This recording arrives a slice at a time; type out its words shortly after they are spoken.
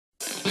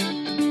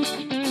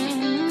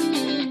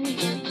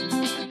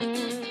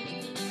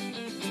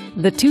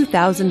the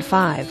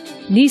 2005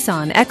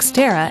 Nissan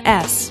Xterra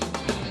S.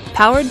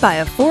 Powered by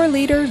a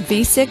 4-liter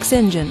V6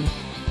 engine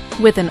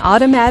with an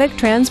automatic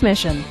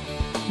transmission,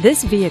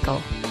 this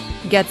vehicle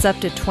gets up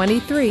to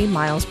 23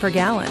 miles per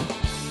gallon.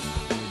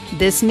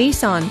 This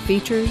Nissan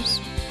features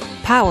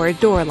power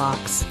door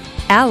locks,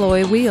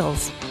 alloy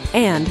wheels,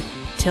 and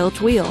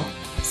tilt wheel.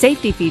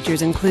 Safety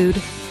features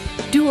include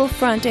dual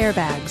front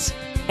airbags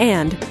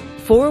and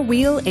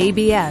 4-wheel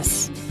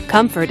ABS.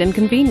 Comfort and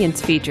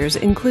convenience features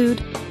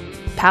include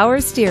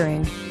power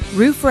steering,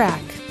 roof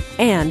rack,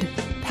 and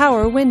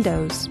power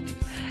windows.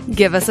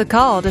 Give us a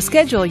call to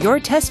schedule your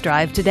test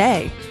drive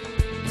today.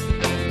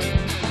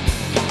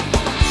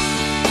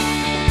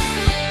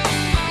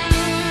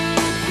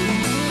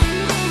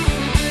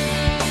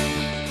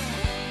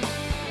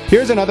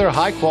 Here's another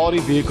high-quality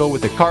vehicle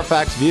with the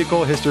Carfax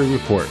Vehicle History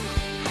Report.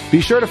 Be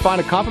sure to find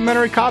a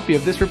complimentary copy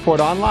of this report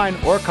online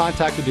or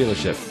contact the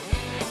dealership.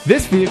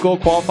 This vehicle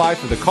qualifies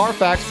for the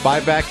Carfax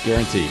Buyback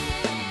Guarantee.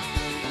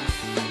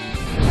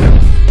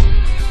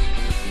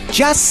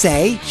 Just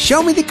say,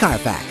 "Show me the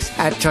Carfax"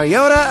 at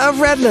Toyota of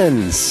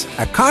Redlands,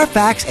 a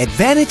Carfax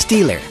Advantage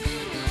dealer.